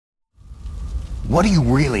What are you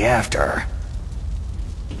really after?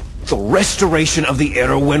 The restoration of the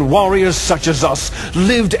era when warriors such as us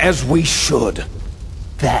lived as we should.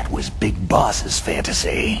 That was Big Boss's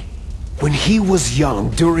fantasy. When he was young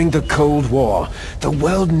during the Cold War, the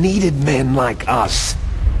world needed men like us.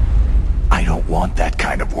 I don't want that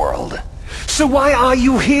kind of world. So why are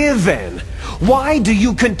you here then? Why do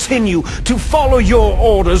you continue to follow your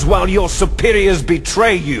orders while your superiors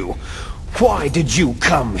betray you? Why did you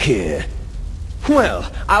come here?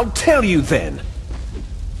 Well, I'll tell you then.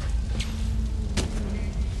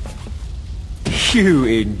 You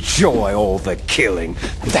enjoy all the killing,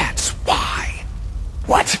 that's why.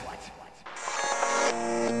 What?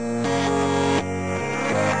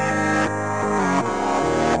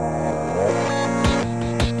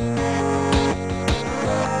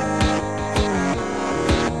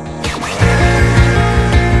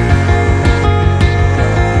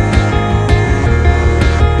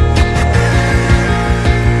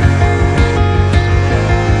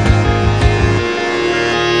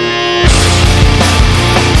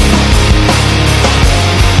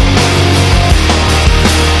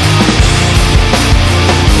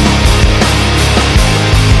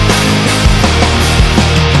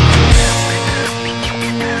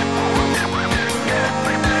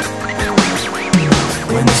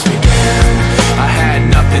 When this began, I had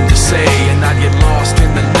nothing to say, and I'd get lost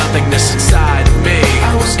in the nothingness inside of me.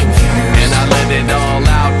 I was confused, and I let it all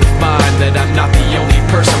out to find that I'm not the only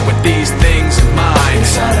person with these things in mind.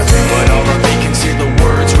 Inside of me, but all of me can see the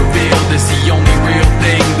words revealed is the only real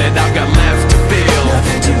thing that I've got left to feel.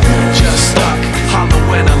 Nothing to lose, just stuck,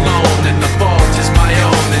 hollow and alone, and the fault is my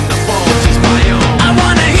own, and the fault is my own. I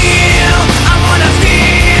wanna heal, I wanna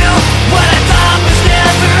feel what I thought was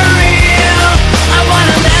never real. I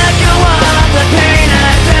wanna let go of the pain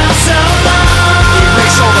I felt so long.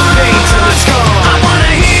 Erase all the pain till it's gone. I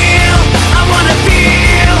wanna heal, I wanna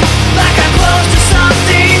feel like I'm close to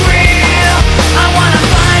something real. I wanna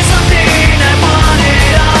find something I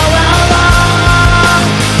wanted all along,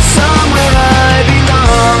 somewhere I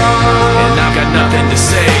belong. And I've got nothing to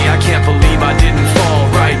say, I can't believe I didn't fall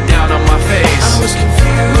right down on my face. I was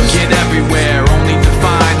confused, looking everywhere only to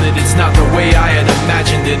find that it's not the way I had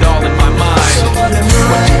imagined it all in my mind.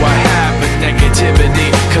 What do I have but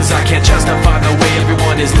negativity? Cause I can't justify the way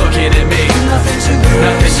everyone is looking at me. Nothing to lose,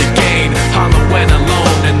 nothing to gain, hollow and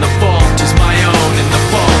alone, and the fault is my own, and the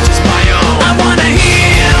fault is my own. I wanna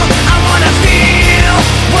heal, I wanna feel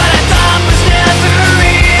what I thought was never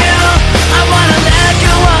real. I wanna let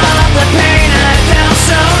go of the pain I felt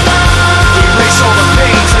so long. Erase all the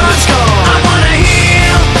pain till it's gone. I wanna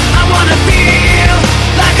heal, I wanna feel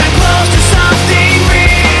like I'm close to something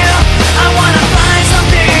real. I wanna find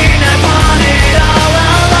something I wanted all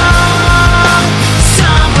along,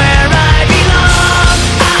 somewhere I belong.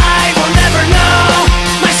 I will never know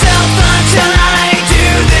myself until I do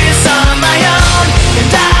this on my own,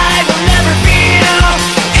 and I will never feel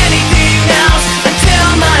anything else until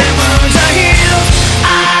my wounds are healed.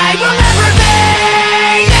 I will never be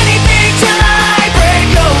anything till I break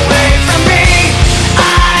away from me.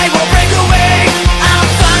 I will break away,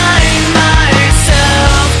 I'll find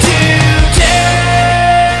myself today.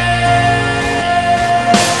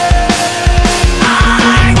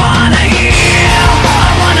 I wanna heal,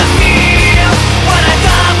 I wanna feel what I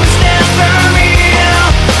thought was never real.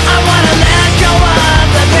 I wanna let go of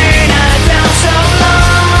the pain I felt so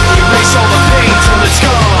long. Erase all the pain till it's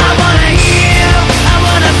gone. I wanna heal, I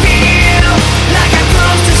wanna feel like I'm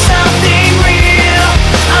close to something real.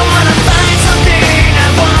 I wanna find something I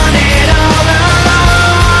wanted all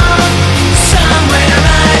along, somewhere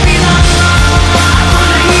I belong. I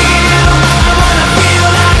wanna heal, I wanna feel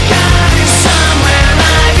like I'm somewhere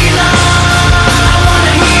I belong. I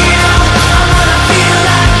wanna heal, I wanna feel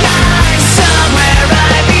like I'm somewhere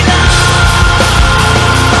I belong,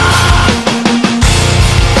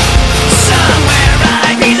 somewhere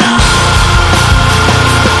I belong.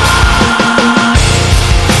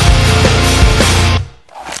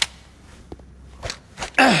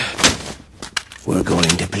 We're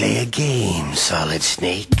going to play a game, Solid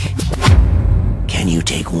Snake. Can you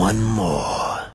take one more?